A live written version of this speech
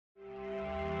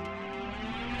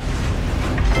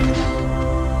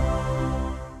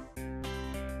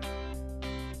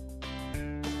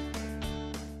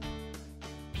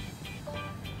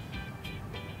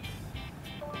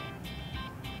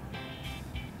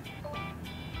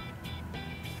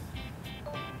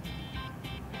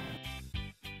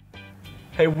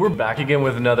Hey, we're back again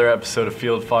with another episode of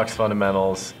FieldFox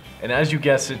Fundamentals. And as you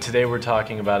guessed it, today we're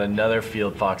talking about another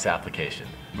FieldFox application.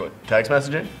 What, text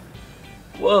messaging?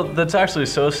 Well, that's actually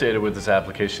associated with this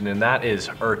application, and that is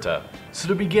ERTA. So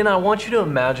to begin, I want you to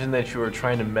imagine that you are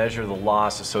trying to measure the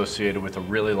loss associated with a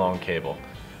really long cable.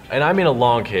 And I mean a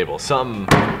long cable, something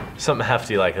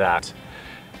hefty like that.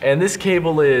 And this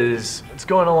cable it's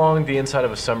going along the inside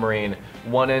of a submarine,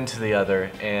 one end to the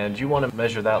other, and you want to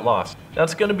measure that loss. Now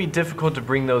it's going to be difficult to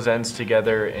bring those ends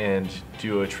together and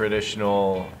do a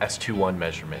traditional S21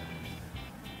 measurement.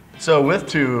 So with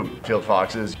two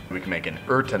FieldFoxes, we can make an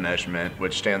ERTA measurement,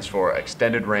 which stands for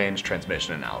Extended Range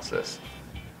Transmission Analysis.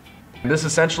 This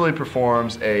essentially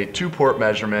performs a two-port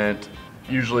measurement,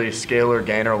 usually scalar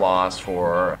gain or loss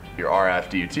for your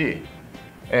RF DUT.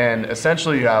 And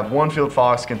essentially you have one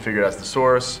FieldFox configured as the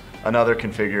source, another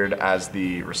configured as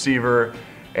the receiver,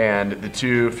 and the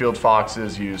two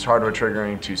FieldFoxes use hardware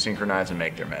triggering to synchronize and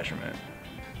make their measurement.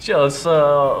 So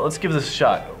yeah, let's give this a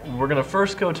shot. We're gonna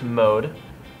first go to mode,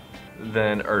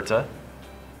 then ERTA,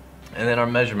 and then our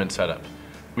measurement setup.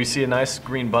 We see a nice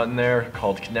green button there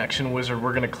called Connection Wizard.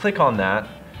 We're gonna click on that,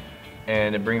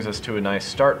 and it brings us to a nice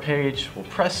start page. We'll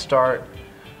press start.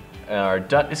 Our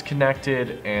DUT is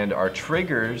connected and our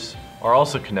triggers are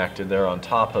also connected. They're on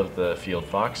top of the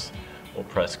FieldFox. We'll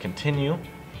press continue.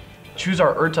 Choose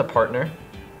our ERTA partner.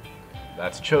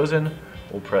 That's chosen.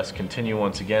 We'll press continue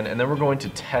once again, and then we're going to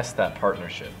test that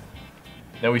partnership.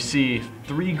 Now we see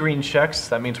 3 green checks.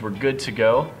 That means we're good to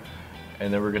go.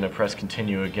 And then we're going to press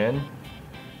continue again.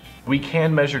 We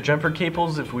can measure jumper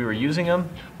cables if we were using them.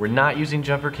 We're not using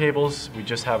jumper cables. We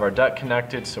just have our DUT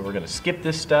connected, so we're going to skip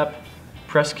this step.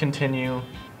 Press continue,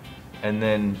 and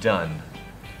then done.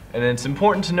 And then it's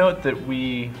important to note that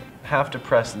we have to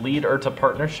press lead ERTA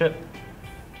partnership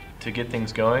to get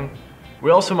things going.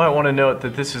 We also might want to note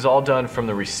that this is all done from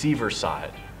the receiver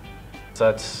side.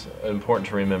 So that's important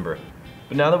to remember.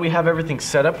 But now that we have everything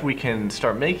set up, we can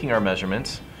start making our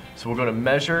measurements. So we're going to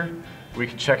measure. We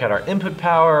can check out our input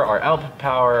power, our output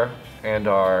power, and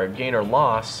our gain or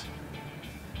loss.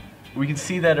 We can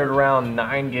see that at around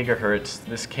 9 gigahertz,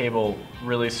 this cable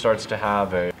really starts to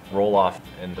have a roll-off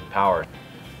in the power.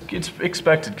 It's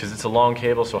expected because it's a long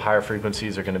cable, so higher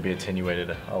frequencies are going to be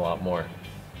attenuated a lot more.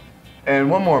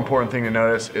 And one more important thing to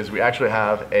notice is we actually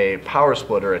have a power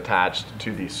splitter attached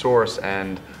to the source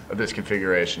end of this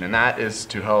configuration, and that is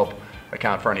to help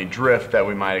account for any drift that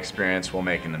we might experience while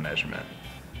making the measurement.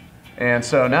 And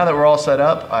so now that we're all set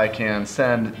up, I can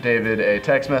send David a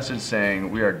text message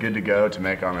saying we are good to go to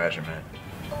make our measurement.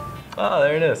 Ah,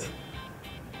 there it is.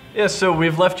 Yeah, so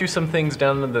we've left you some things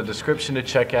down in the description to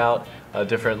check out,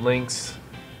 different links.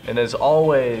 And as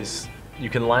always, you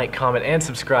can like, comment, and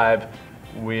subscribe.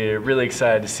 We're really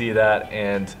excited to see that,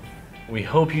 and we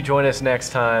hope you join us next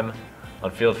time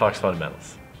on FieldFox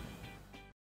Fundamentals.